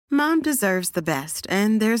Mom deserves the best,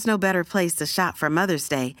 and there's no better place to shop for Mother's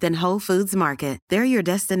Day than Whole Foods Market. They're your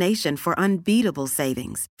destination for unbeatable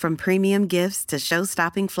savings, from premium gifts to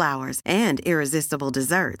show-stopping flowers and irresistible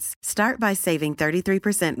desserts. Start by saving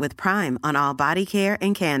 33% with Prime on all body care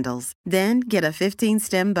and candles. Then get a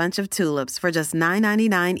 15-stem bunch of tulips for just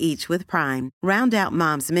 $9.99 each with Prime. Round out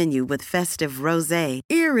Mom's menu with festive rosé,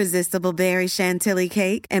 irresistible berry chantilly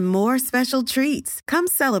cake, and more special treats. Come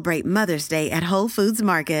celebrate Mother's Day at Whole Foods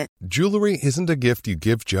Market. Jewelry isn't a gift you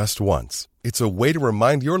give just once. It's a way to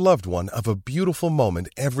remind your loved one of a beautiful moment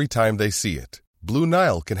every time they see it. Blue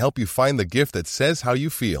Nile can help you find the gift that says how you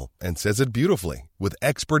feel and says it beautifully, with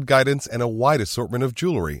expert guidance and a wide assortment of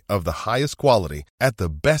jewelry of the highest quality at the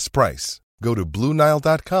best price. Go to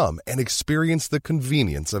BlueNile.com and experience the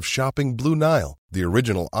convenience of shopping Blue Nile, the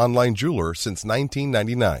original online jeweler since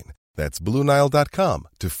 1999. That's BlueNile.com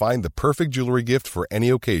to find the perfect jewelry gift for any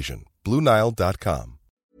occasion. BlueNile.com.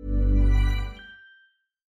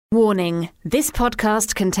 Warning: this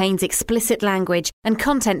podcast contains explicit language and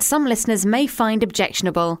content some listeners may find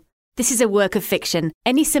objectionable. This is a work of fiction.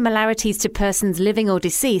 Any similarities to persons living or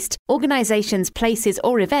deceased, organisations, places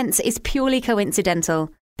or events is purely coincidental.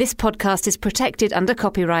 This podcast is protected under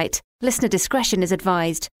copyright. Listener discretion is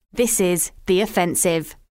advised. This is The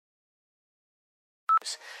Offensive.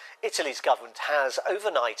 Italy's government has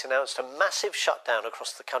overnight announced a massive shutdown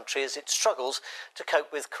across the country as it struggles to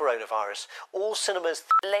cope with coronavirus. All cinemas...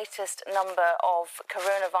 Latest number of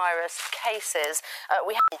coronavirus cases.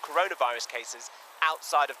 We have coronavirus cases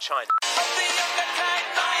outside of China.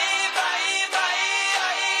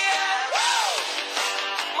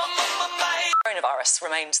 Coronavirus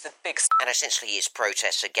remains the big... And essentially its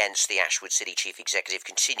protests against the Ashwood City chief executive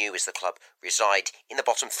continue as the club reside in the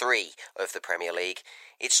bottom three of the Premier League.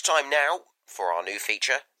 It's time now for our new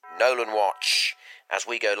feature, Nolan Watch, as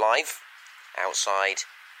we go live outside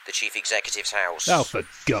the chief executive's house. Oh, for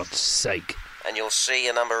God's sake. And you'll see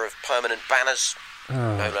a number of permanent banners.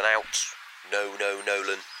 Nolan out. No,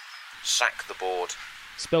 Nolan. Sack the board.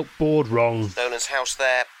 Spelt board wrong. Nolan's house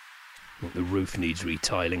there. The roof needs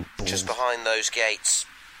retiling. Balls. Just behind those gates.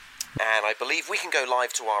 And I believe we can go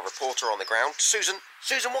live to our reporter on the ground. Susan,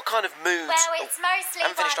 what kind of mood... Well, it's mostly...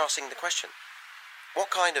 I haven't finished asking the question. What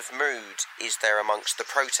kind of mood is there amongst the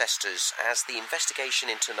protesters as the investigation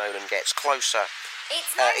into Nolan gets closer?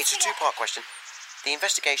 It's a two-part question. The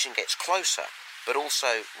investigation gets closer, but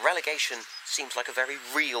also relegation seems like a very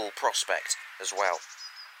real prospect as well.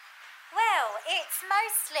 Well, it's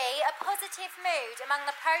mostly a positive mood among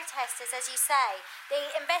the protesters, as you say. The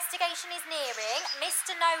investigation is nearing.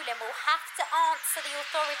 Mr. Nolan will have to answer the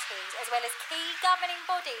authorities as well as key governing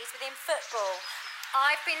bodies within football.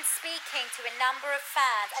 I've been speaking to a number of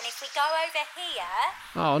fans, and if we go over here...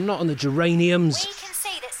 Oh, not on the geraniums. We can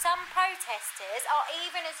see that some protesters are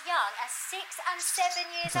even as young as 6 and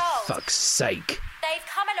 7 years old. For fuck's sake. They've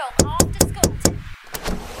come along after school to...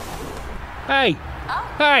 Hey! Oh?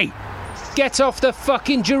 Hey! Get off the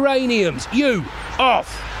fucking geraniums! You! Off!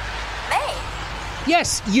 Me?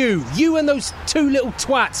 Yes, you! You and those two little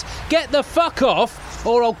twats! Get the fuck off,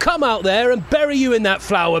 or I'll come out there and bury you in that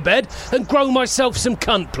flower bed and grow myself some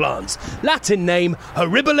cunt plants. Latin name,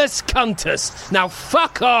 Horribilis cuntus. Now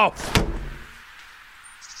fuck off!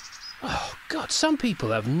 Oh, God, some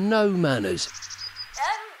people have no manners.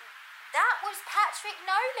 That was Patrick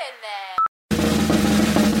Nolan there.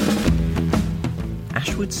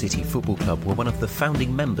 Ashwood City Football Club were one of the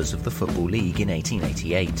founding members of the Football League in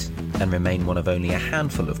 1888 and remain one of only a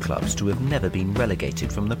handful of clubs to have never been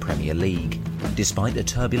relegated from the Premier League. Despite a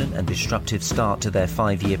turbulent and disruptive start to their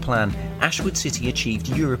 5-year plan, Ashwood City achieved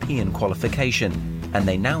European qualification and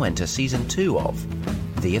they now enter Season 2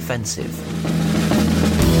 of The Offensive.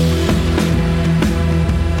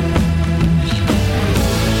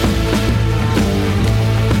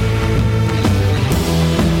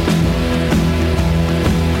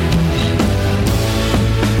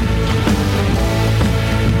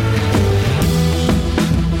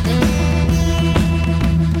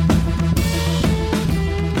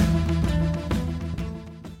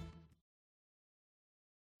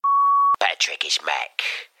 Patrick, it's Mac.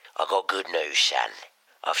 I got good news, son.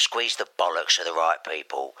 I've squeezed the bollocks of the right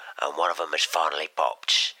people, and one of them has finally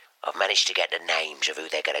popped. I've managed to get the names of who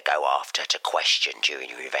they're going to go after to question during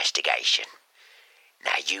your investigation.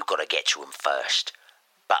 Now you got to get to them first.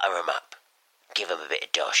 Butter them up. Give them a bit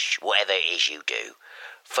of dosh, whatever it is you do.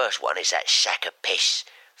 First one is that sack of piss,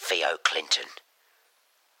 Theo Clinton.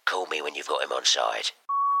 Call me when you've got him on side.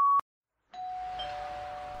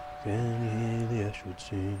 Can you hear the Ashwood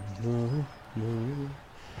sing? No, no.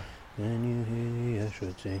 Can you hear the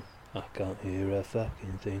Ashwood sing? I can't hear a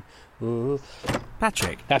fucking thing. Ooh.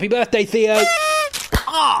 Patrick. Happy birthday, Theo!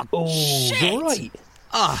 Oh, shit! You all right?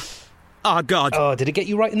 Oh, God. Oh, did it get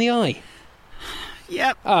you right in the eye?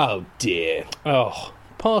 Yep. Oh, dear. Oh,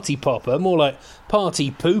 party popper, more like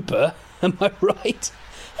party pooper. Am I right?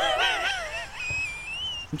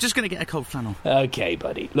 I'm just going to get a cold flannel. Okay,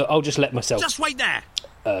 buddy. Look, I'll just let myself... Just wait there!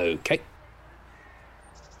 Okay.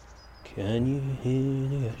 Can you hear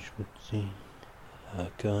the Ashwood sing? I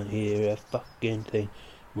can't hear a fucking thing.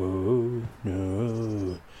 Whoa,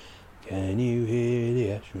 no. Can you hear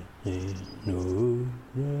the Ashwood sing? No,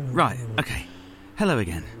 no. Right, okay. Hello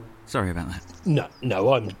again. Sorry about that. No,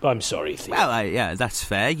 I'm sorry, Theo. Well, yeah, that's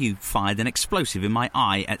fair. You fired an explosive in my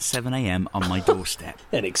eye at 7 a.m. on my doorstep.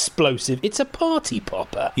 An explosive? It's a party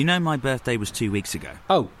popper. You know my birthday was 2 weeks ago.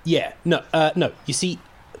 Oh, yeah. No. You see,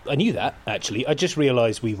 I knew that, actually. I just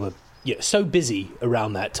realised we were so busy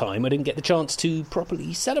around that time, I didn't get the chance to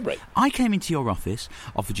properly celebrate. I came into your office,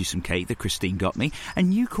 offered you some cake that Christine got me,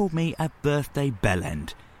 and you called me a birthday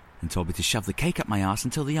bellend and told me to shove the cake up my arse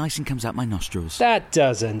until the icing comes out my nostrils. That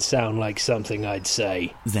doesn't sound like something I'd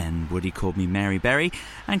say. Then Woody called me Mary Berry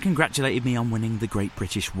and congratulated me on winning the Great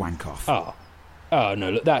British Wank-Off. Oh,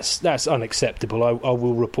 no, look, that's unacceptable. I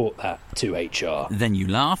will report that to HR. Then you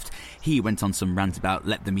laughed. He went on some rant about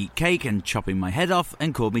let them eat cake and chopping my head off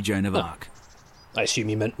and called me Joan of Arc. I assume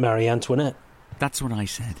you meant Marie Antoinette. That's what I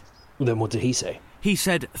said. Well, then what did he say? He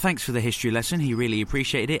said, thanks for the history lesson. He really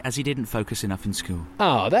appreciated it as he didn't focus enough in school.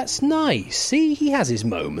 Oh, that's nice. See, he has his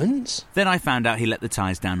moments. Then I found out he let the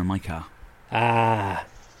tyres down on my car. Ah,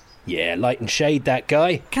 yeah, light and shade, that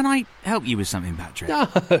guy. Can I help you with something, Patrick?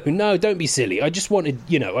 No, don't be silly. I just wanted,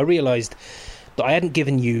 I realised that I hadn't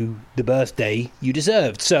given you the birthday you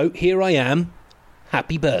deserved. So here I am.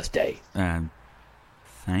 Happy birthday.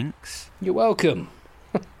 Thanks. You're welcome.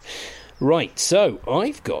 Right, so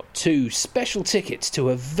I've got 2 special tickets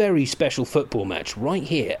to a very special football match right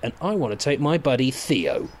here, and I want to take my buddy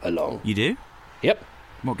Theo along. You do? Yep.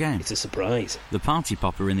 What game? It's a surprise. The party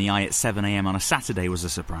popper in the eye at 7 a.m. on a Saturday was a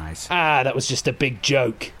surprise. Ah, that was just a big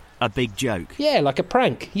joke. A big joke? Yeah, like a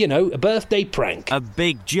prank. A birthday prank. A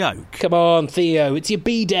big joke? Come on, Theo, it's your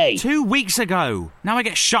B-day. 2 weeks ago. Now I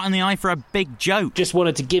get shot in the eye for a big joke. Just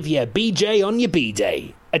wanted to give you a BJ on your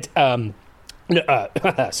B-day.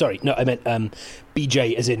 Sorry, no, I meant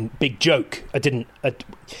BJ as in big joke. I didn't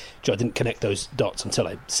connect those dots until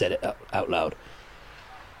I said it out loud.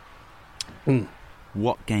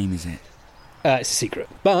 What game is it? It's a secret,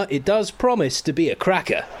 but it does promise to be a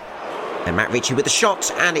cracker. And Matt Ritchie with the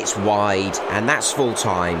shot, and it's wide, and that's full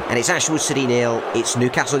time. And it's Ashwood City 0, it's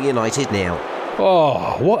Newcastle United 0.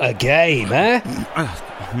 Oh, what a game, eh?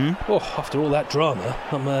 Oh, after all that drama,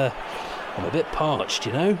 I'm a bit parched,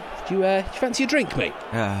 Do you fancy a drink, mate?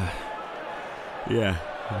 Yeah,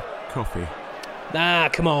 coffee. Nah,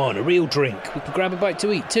 come on, a real drink. We can grab a bite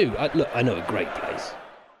to eat too. Look, I know a great place.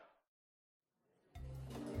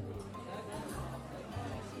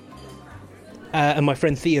 And my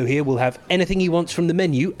friend Theo here will have anything he wants from the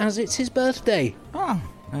menu, as it's his birthday. Oh,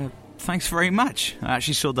 thanks very much. I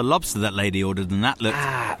actually saw the lobster that lady ordered, and that looked...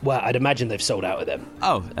 well, I'd imagine they've sold out of them.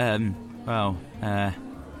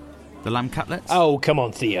 The lamb cutlets? Oh, come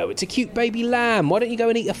on, Theo. It's a cute baby lamb. Why don't you go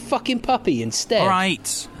and eat a fucking puppy instead? All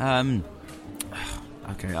right.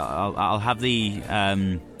 Okay, I'll have the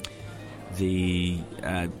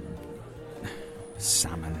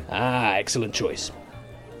salmon. Excellent choice.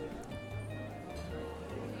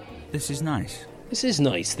 This is nice. This is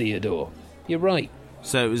nice, Theodore. You're right.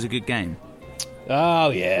 So it was a good game?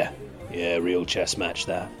 Oh, yeah. Yeah, real chess match,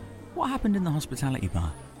 that. What happened in the hospitality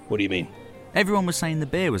bar? What do you mean? Everyone was saying the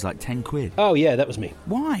beer was like 10 quid. Oh, yeah, that was me.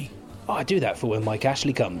 Why? Oh, I do that for when Mike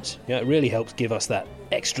Ashley comes. It really helps give us that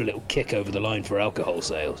extra little kick over the line for alcohol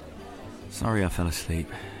sales. Sorry I fell asleep.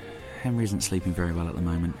 Henry isn't sleeping very well at the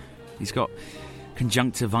moment. He's got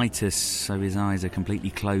conjunctivitis, so his eyes are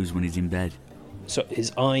completely closed when he's in bed. So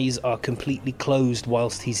his eyes are completely closed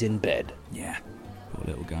whilst he's in bed? Yeah, poor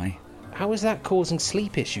little guy. How is that causing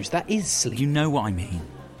sleep issues? That is sleep. You know what I mean.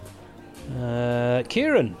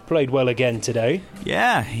 Kieran played well again today.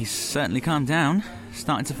 Yeah, he's certainly calmed down.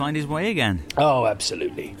 Starting to find his way again. Oh,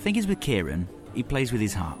 absolutely. The thing is with Kieran, he plays with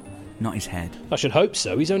his heart, not his head. I should hope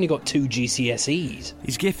so. He's only got 2 GCSEs.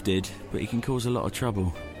 He's gifted, but he can cause a lot of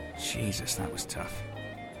trouble. Jesus, that was tough.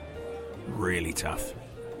 Really tough.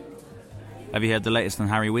 Have you heard the latest on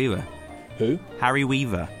Harry Weaver? Who? Harry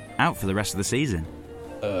Weaver. Out for the rest of the season.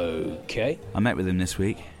 Okay. I met with him this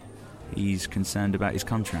week. He's concerned about his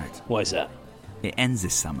contract. Why is that? It ends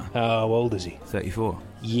this summer. How old is he? 34.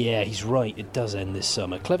 Yeah, he's right. It does end this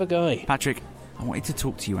summer. Clever guy. Patrick, I wanted to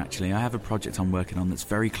talk to you, actually. I have a project I'm working on that's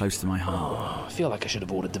very close to my heart. Oh, I feel like I should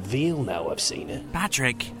have ordered the veal now I've seen it.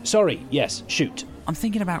 Patrick! Sorry, yes, shoot. I'm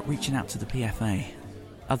thinking about reaching out to the PFA.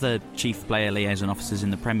 Other chief player liaison officers in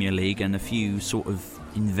the Premier League and a few sort of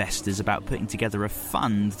investors about putting together a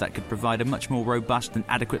fund that could provide a much more robust and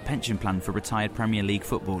adequate pension plan for retired Premier League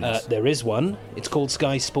footballers. There is one. It's called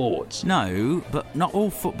Sky Sports. No, but not all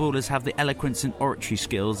footballers have the eloquence and oratory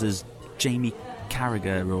skills as Jamie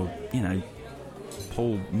Carragher or,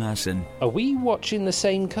 Paul Merson. Are we watching the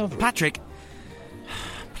same coverage? Patrick,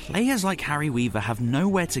 players like Harry Weaver have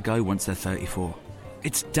nowhere to go once they're 34.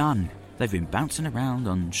 It's done. They've been bouncing around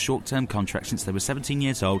on short-term contracts since they were 17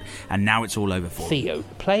 years old, and now it's all over for them. Theo,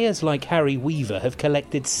 players like Harry Weaver have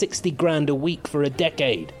collected 60 grand a week for a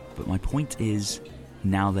decade. But my point is,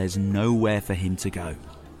 now there's nowhere for him to go.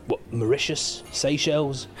 What, Mauritius?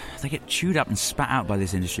 Seychelles? They get chewed up and spat out by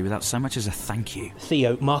this industry without so much as a thank you.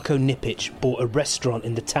 Theo, Marco Nipic bought a restaurant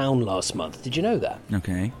in the town last month. Did you know that?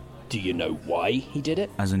 Okay. Do you know why he did it?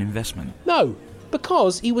 As an investment? No.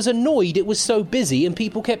 Because he was annoyed it was so busy and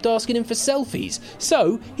people kept asking him for selfies.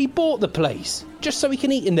 So he bought the place, just so he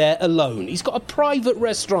can eat in there alone. He's got a private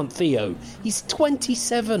restaurant, Theo. He's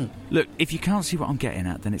 27. Look, if you can't see what I'm getting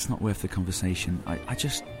at, then it's not worth the conversation. I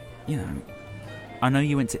just, I know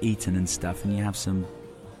you went to Eton and stuff and you have some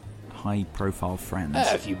high-profile friends.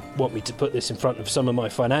 If you want me to put this in front of some of my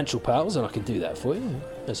financial pals, then I can do that for you,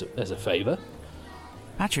 as a favour.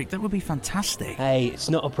 Patrick, that would be fantastic. Hey, it's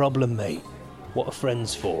not a problem, mate. What are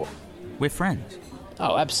friends for? We're friends.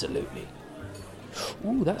 Oh, absolutely.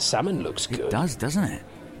 Ooh, that salmon looks good. It does, doesn't it?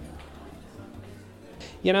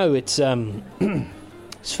 It's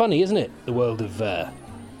it's funny, isn't it? The world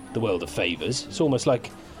of favours. It's almost like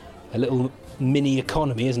a little mini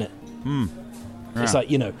economy, isn't it? Yeah. It's like,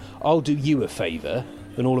 I'll do you a favour,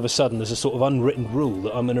 and all of a sudden there's a sort of unwritten rule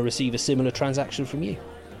that I'm going to receive a similar transaction from you.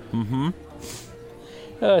 Mm-hmm.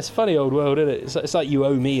 It's a funny old world, isn't it? It's like you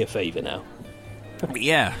owe me a favour now.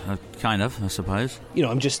 Yeah, kind of, I suppose.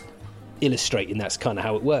 I'm just illustrating that's kind of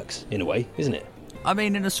how it works, in a way, isn't it? I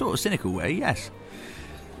mean, in a sort of cynical way, yes.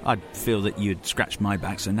 I'd feel that you'd scratch my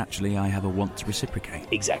back, so naturally I have a want to reciprocate.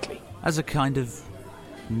 Exactly. As a kind of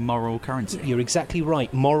moral currency. You're exactly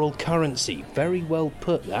right. Moral currency. Very well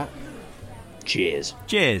put, that. Cheers.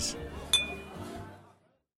 Cheers.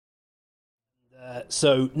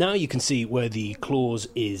 So now you can see where the clause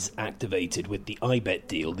is activated with the iBet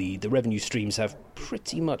deal. The revenue streams have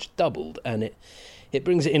pretty much doubled, and it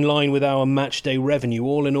brings it in line with our match day revenue,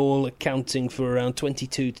 all in all accounting for around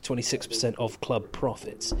 22 to 26% of club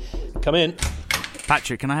profits. Come in.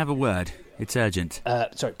 Patrick, can I have a word? It's urgent.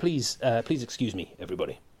 Sorry, please excuse me,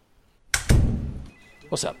 everybody.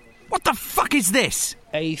 What's up? What the fuck is this?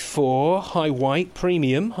 A4 high white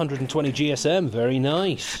premium 120 GSM. Very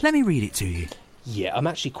nice. Let me read it to you. Yeah, I'm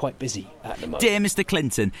actually quite busy at the moment. Dear Mr.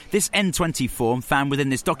 Clinton, this N20 form found within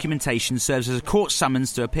this documentation serves as a court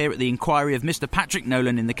summons to appear at the inquiry of Mr. Patrick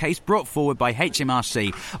Nolan in the case brought forward by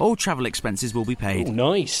HMRC. All travel expenses will be paid. Oh,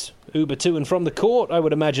 nice. Uber to and from the court, I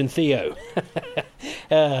would imagine, Theo.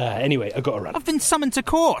 Anyway, I've got to run. I've been summoned to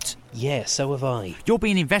court. Yeah, so have I. You're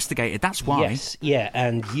being investigated, that's why. Yes, yeah,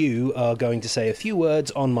 and you are going to say a few words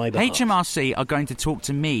on my behalf. HMRC are going to talk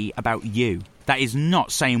to me about you. That is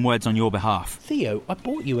not saying words on your behalf. Theo, I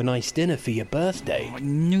bought you a nice dinner for your birthday. I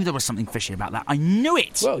knew there was something fishy about that. I knew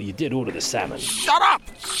it! Well, you did order the salmon. Shut up!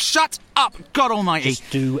 Shut up! God almighty! Just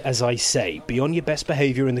do as I say. Be on your best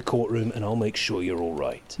behaviour in the courtroom and I'll make sure you're all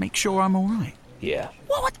right. Make sure I'm all right? Yeah.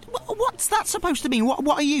 What's that supposed to mean? What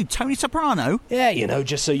are you, Tony Soprano? Yeah,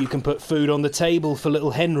 just so you can put food on the table for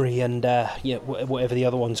little Henry and, whatever the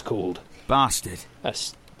other one's called. Bastard.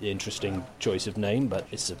 That's an interesting choice of name, but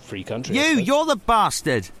it's a free country. You're the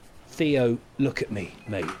bastard. Theo, look at me,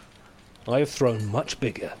 mate. I have thrown much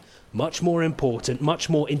bigger, much more important, much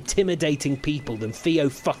more intimidating people than Theo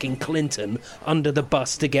fucking Clinton under the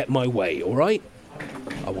bus to get my way, all right?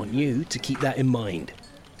 I want you to keep that in mind.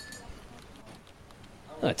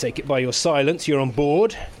 I take it by your silence you're on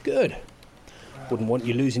board. Good. Wouldn't want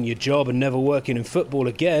you losing your job and never working in football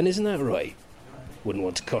again, isn't that right? Wouldn't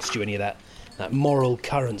want to cost you any of that moral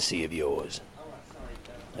currency of yours.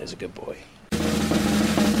 There's a good boy.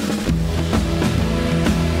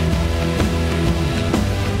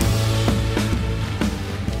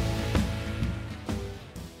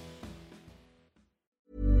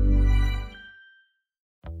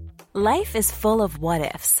 Life is full of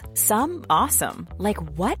what-ifs. Some awesome, like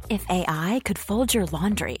what if AI could fold your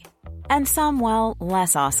laundry? And some, well,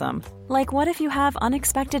 less awesome, like what if you have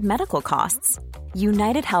unexpected medical costs?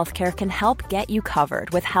 United Healthcare can help get you covered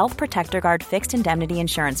with Health Protector Guard fixed indemnity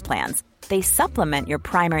insurance plans. They supplement your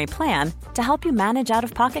primary plan to help you manage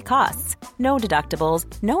out-of-pocket costs. No deductibles,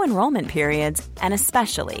 no enrollment periods, and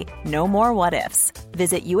especially no more what-ifs.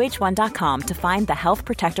 Visit uh1.com to find the Health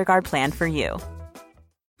Protector Guard plan for you.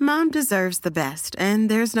 Mom deserves the best, and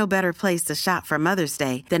there's no better place to shop for Mother's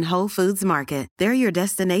Day than Whole Foods Market. They're your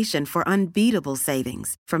destination for unbeatable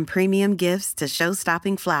savings, from premium gifts to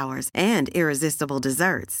show-stopping flowers and irresistible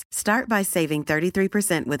desserts. Start by saving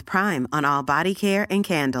 33% with Prime on all body care and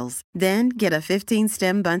candles. Then get a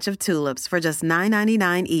 15-stem bunch of tulips for just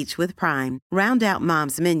 $9.99 each with Prime. Round out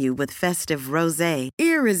Mom's menu with festive rosé,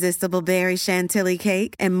 irresistible berry chantilly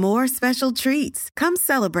cake, and more special treats. Come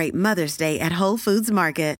celebrate Mother's Day at Whole Foods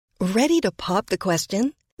Market. Ready to pop the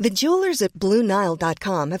question? The jewelers at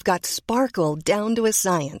BlueNile.com have got sparkle down to a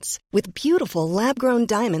science with beautiful lab-grown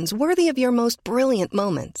diamonds worthy of your most brilliant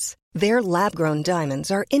moments. Their lab-grown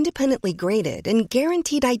diamonds are independently graded and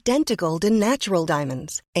guaranteed identical to natural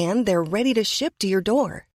diamonds, and they're ready to ship to your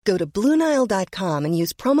door. Go to BlueNile.com and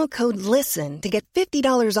use promo code LISTEN to get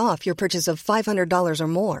 $50 off your purchase of $500 or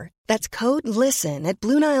more. That's code LISTEN at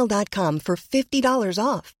BlueNile.com for $50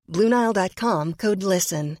 off. BlueNile.com, code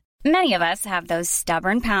LISTEN. Many of us have those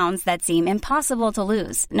stubborn pounds that seem impossible to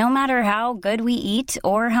lose, no matter how good we eat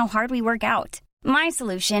or how hard we work out. My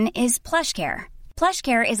solution is PlushCare.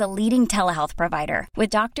 PlushCare is a leading telehealth provider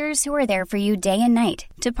with doctors who are there for you day and night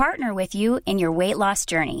to partner with you in your weight loss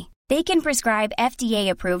journey. They can prescribe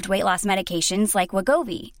FDA-approved weight loss medications like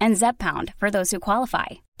Wegovy and Zepbound for those who qualify.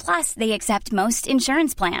 Plus, they accept most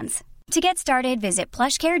insurance plans. To get started, visit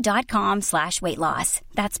plushcare.com/weight loss.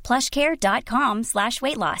 That's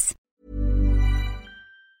plushcare.com/weight loss.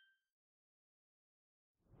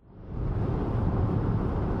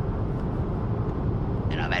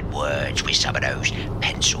 And I've had words with some of those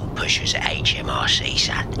pencil pushers at HMRC,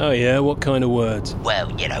 son. Oh yeah, what kind of words?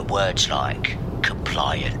 Well, you know, words like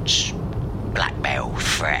compliance, blackmail,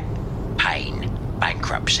 threat, pain,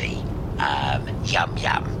 bankruptcy,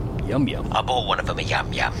 yum-yum. Yum-yum? I bought one of them a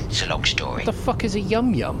yum-yum. It's a long story. What the fuck is a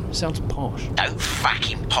yum-yum? Sounds posh. Don't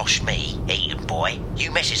fucking posh me, Eton boy.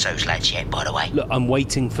 You messaged those lads yet, by the way? Look, I'm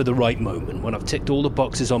waiting for the right moment, when I've ticked all the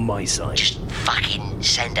boxes on my side. Just fucking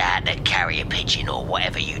send out the carrier pigeon or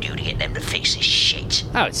whatever you do to get them to fix this shit.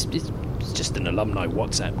 Oh, it's just an alumni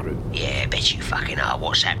WhatsApp group. Yeah, bet you fucking are.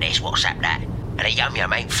 WhatsApp this, WhatsApp that. And a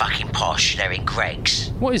yum-yum ain't fucking posh, they're in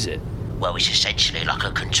Greg's. What is it? Well, it's essentially like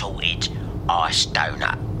a contorted ice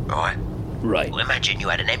donut, right? Right. Well, imagine you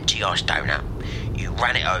had an empty ice donut, you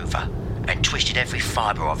ran it over and twisted every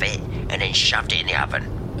fibre of it and then shoved it in the oven.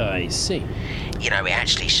 I see. You know, it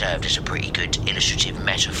actually served as a pretty good illustrative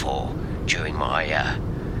metaphor during my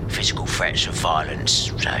physical threats of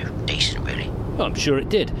violence, so decent really. I'm sure it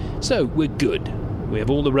did. So, we're good. We have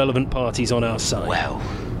all the relevant parties on our side. Well,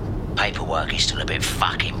 paperwork is still a bit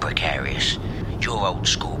fucking precarious. Your old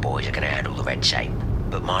schoolboys are going to handle the red tape.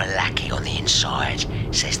 But my lackey on the inside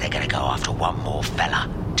says they're going to go after one more fella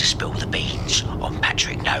to spill the beans on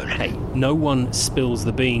Patrick Nolan. Hey, no one spills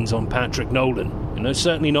the beans on Patrick Nolan. You know,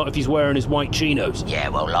 certainly not if he's wearing his white chinos. Yeah,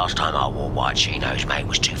 well, last time I wore white chinos, mate,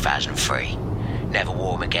 was 2003. Never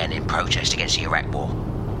wore them again in protest against the Iraq War.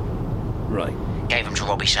 Right. Gave them to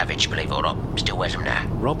Robbie Savage, believe it or not. Still wears them now.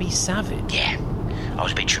 Robbie Savage? Yeah. I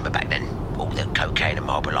was a bit trimmer back then. All the cocaine and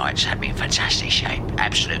Marlboro Lights had me in fantastic shape.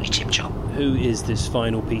 Absolutely tip-top. Who is this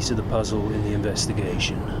final piece of the puzzle in the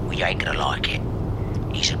investigation? Well, you ain't gonna like it.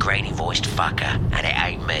 He's a grainy-voiced fucker, and it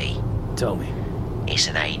ain't me. Tell me. It's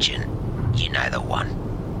an agent. You know the one.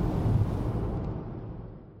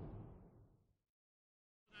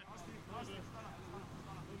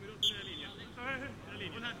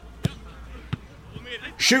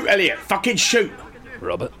 Shoot, Elliot! Fucking shoot!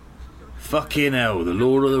 Robert? Fucking hell, the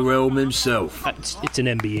Lord of the Realm himself. It's an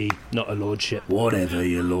MBE, not a lordship. Whatever,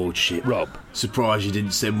 your lordship. Rob. Surprised you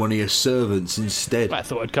didn't send one of your servants instead. I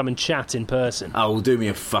thought I'd come and chat in person. Oh, well, do me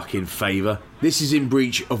a fucking favour. This is in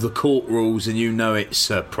breach of the court rules and you know it,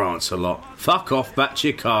 Sir Prancer-Lot. Fuck off back to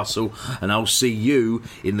your castle and I'll see you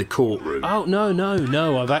in the courtroom. Oh,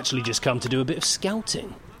 no. I've actually just come to do a bit of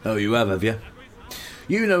scouting. Oh, you have you?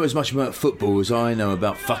 You know as much about football as I know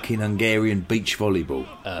about fucking Hungarian beach volleyball.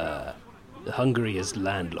 Hungary is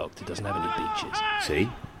landlocked. It doesn't have any beaches. See?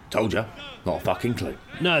 Told ya. Not a fucking clue.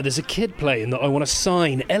 No, there's a kid playing that I want to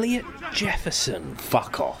sign. Elliot Jefferson.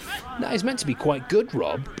 Fuck off. No, he's meant to be quite good,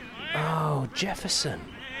 Rob. Oh, Jefferson.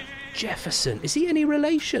 Is he any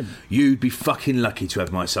relation? You'd be fucking lucky to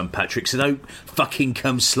have my son Patrick, so don't fucking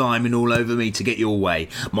come sliming all over me to get your way.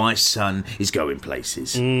 My son is going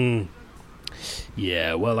places.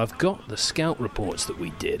 Yeah, well, I've got the scout reports that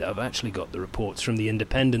we did. I've actually got the reports from the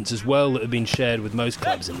Independents as well that have been shared with most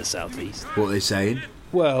clubs in the southeast. What are they saying?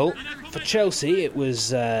 Well, for Chelsea, it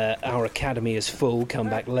was our academy is full, come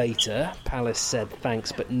back later. Palace said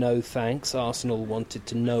thanks but no thanks. Arsenal wanted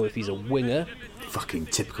to know if he's a winger. Fucking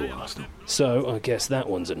typical Arsenal. So, I guess that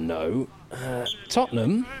one's a no.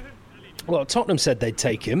 Tottenham said they'd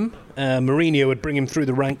take him. Mourinho would bring him through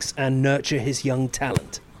the ranks and nurture his young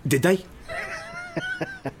talent. Did they?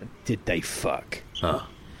 Did they fuck? Oh.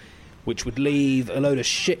 Which would leave a load of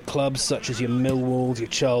shit clubs such as your Millwalls, your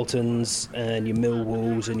Charltons, and your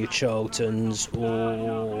Millwalls and your Charltons,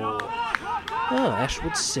 or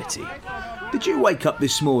Ashwood City. Did you wake up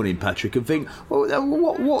this morning, Patrick, and think, well,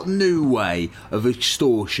 what new way of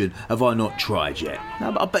extortion have I not tried yet?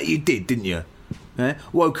 I bet you did, didn't you?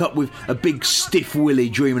 Woke up with a big stiff willy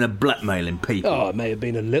dreaming of blackmailing people. Oh, I may have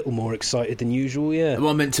been a little more excited than usual, yeah. Am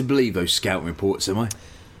I meant to believe those scouting reports, am I?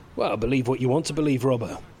 Well, believe what you want to believe,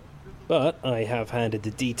 Robbo. But I have handed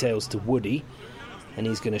the details to Woody, and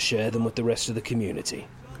he's going to share them with the rest of the community.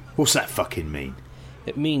 What's that fucking mean?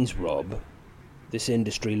 It means, Rob, this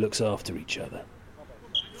industry looks after each other.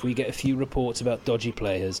 If we get a few reports about dodgy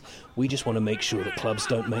players, we just want to make sure that clubs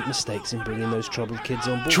don't make mistakes in bringing those troubled kids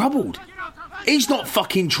on board. Troubled? He's not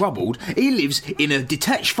fucking troubled. He lives in a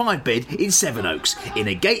detached 5-bed in Sevenoaks, in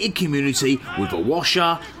a gated community with a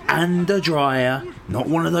washer and a dryer. Not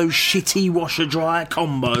one of those shitty washer-dryer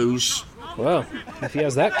combos. Well, if he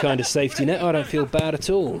has that kind of safety net, I don't feel bad at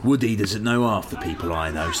all. Woody doesn't know half the people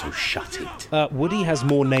I know, so shut it. Woody has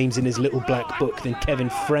more names in his little black book than Kevin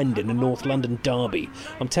Friend in a North London derby.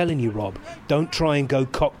 I'm telling you, Rob, don't try and go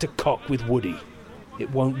cock to cock with Woody.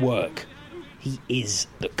 It won't work. He is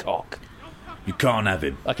the cock. You can't have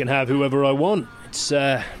him. I can have whoever I want. It's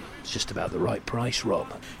just about the right price,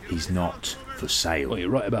 Rob. He's not for sale. Well,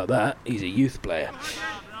 you're right about that. He's a youth player.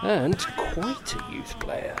 And quite a youth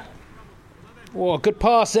player. Oh, good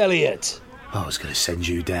pass, Elliot. I was going to send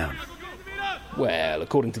you down. Well,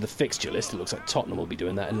 according to the fixture list, it looks like Tottenham will be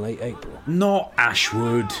doing that in late April. Not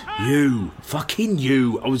Ashwood. You. Fucking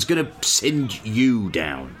you. I was going to send you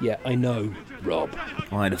down. Yeah, I know, Rob.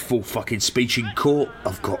 I had a full fucking speech in court.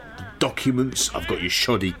 I've got documents. I've got your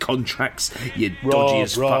shoddy contracts. Your dodgy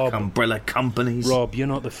as fuck umbrella companies. Rob, you're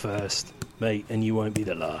not the first, mate, and you won't be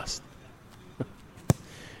the last.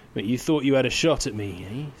 But you thought you had a shot at me,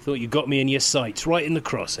 eh? Thought you got me in your sights, right in the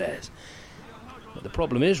crosshairs. But the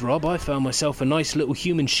problem is, Rob, I found myself a nice little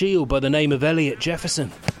human shield by the name of Elliot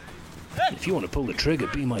Jefferson. If you want to pull the trigger,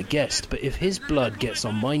 be my guest, but if his blood gets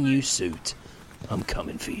on my new suit, I'm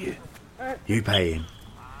coming for you. You pay him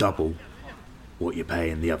double what you're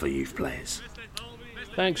paying the other youth players.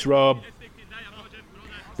 Thanks, Rob.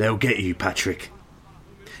 They'll get you, Patrick.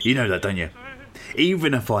 You know that, don't you?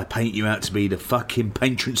 Even if I paint you out to be the fucking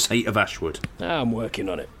patron saint of Ashwood. I'm working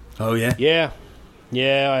on it. Oh, yeah?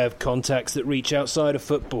 Yeah, I have contacts that reach outside of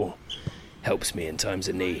football. Helps me in times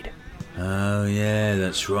of need. Oh, yeah,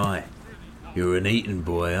 that's right. You're an Eton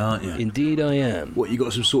boy, aren't you? Indeed I am. What, you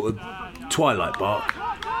got some sort of Twilight bark?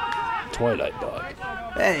 Twilight bark?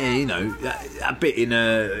 Yeah, you know, that bit in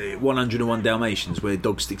 101 Dalmatians where the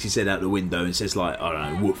dog sticks his head out the window and says, like, I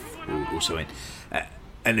don't know, woof, or something.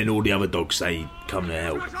 And then all the other dogs say, come to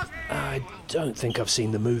help. I don't think I've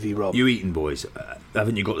seen the movie, Rob. You Eton boys,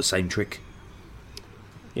 haven't you got the same trick?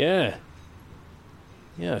 Yeah,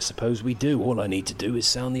 I suppose we do. All I need to do is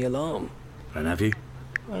sound the alarm. And have you?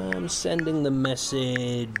 I'm sending the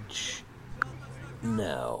message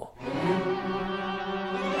now.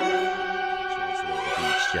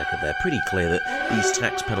 They're pretty clear that these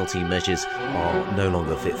tax penalty measures are no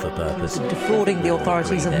longer fit for purpose. Defrauding the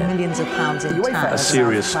authorities of millions of pounds in tax. A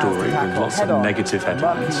serious story with lots of negative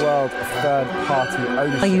headlines.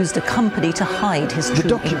 I used a company to hide his true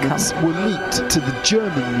income. The documents were leaked to the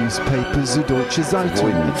German newspaper Süddeutsche Zeitung.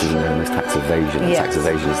 Avoidance is known as tax evasion. Yes. Tax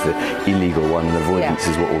evasion is the illegal one, and avoidance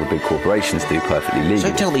is what all the big corporations do perfectly legally.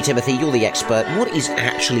 So tell me, Timothy, you're the expert. What is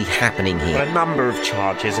actually happening here? A number of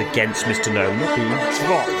charges against Mr. Nolan have been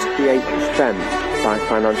dropped. 68% by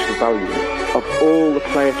financial value of all the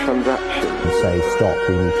player transactions. Say stop,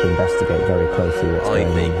 we need to investigate very closely what's going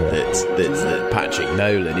on here. I think that Patrick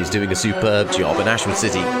Nolan is doing a superb job, and Ashwood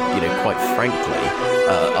City, quite frankly,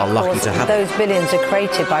 are lucky to have... Those billions are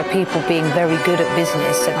created by people being very good at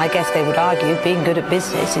business, and I guess they would argue being good at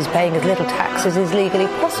business is paying as little tax as is legally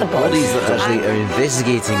possible. Bodies that actually are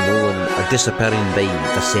investigating Nolan are disappearing by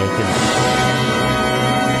the second.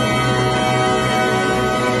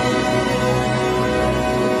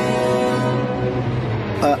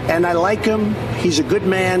 And I like him. He's a good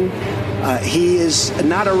man. He is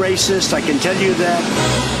not a racist, I can tell you that.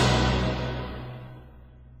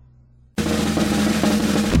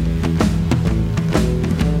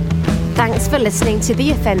 for listening to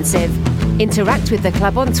The Offensive. Interact with the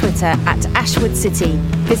club on Twitter at Ashwood City.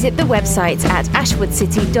 Visit the website at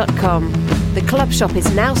ashwoodcity.com. The club shop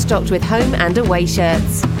is now stocked with home and away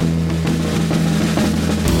shirts.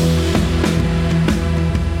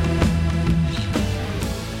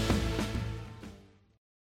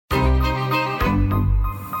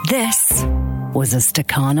 This was a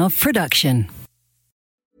Stakhanov production.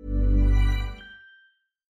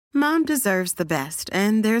 Mom deserves the best,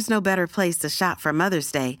 and there's no better place to shop for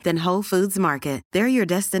Mother's Day than Whole Foods Market. They're your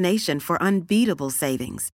destination for unbeatable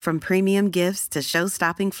savings, from premium gifts to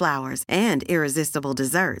show-stopping flowers and irresistible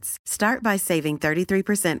desserts. Start by saving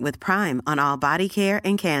 33% with Prime on all body care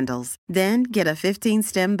and candles. Then get a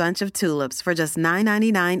 15-stem bunch of tulips for just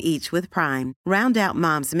 $9.99 each with Prime. Round out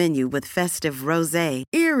Mom's menu with festive rosé,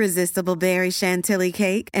 irresistible berry chantilly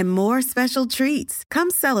cake, and more special treats. Come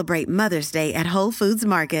celebrate Mother's Day at Whole Foods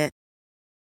Market.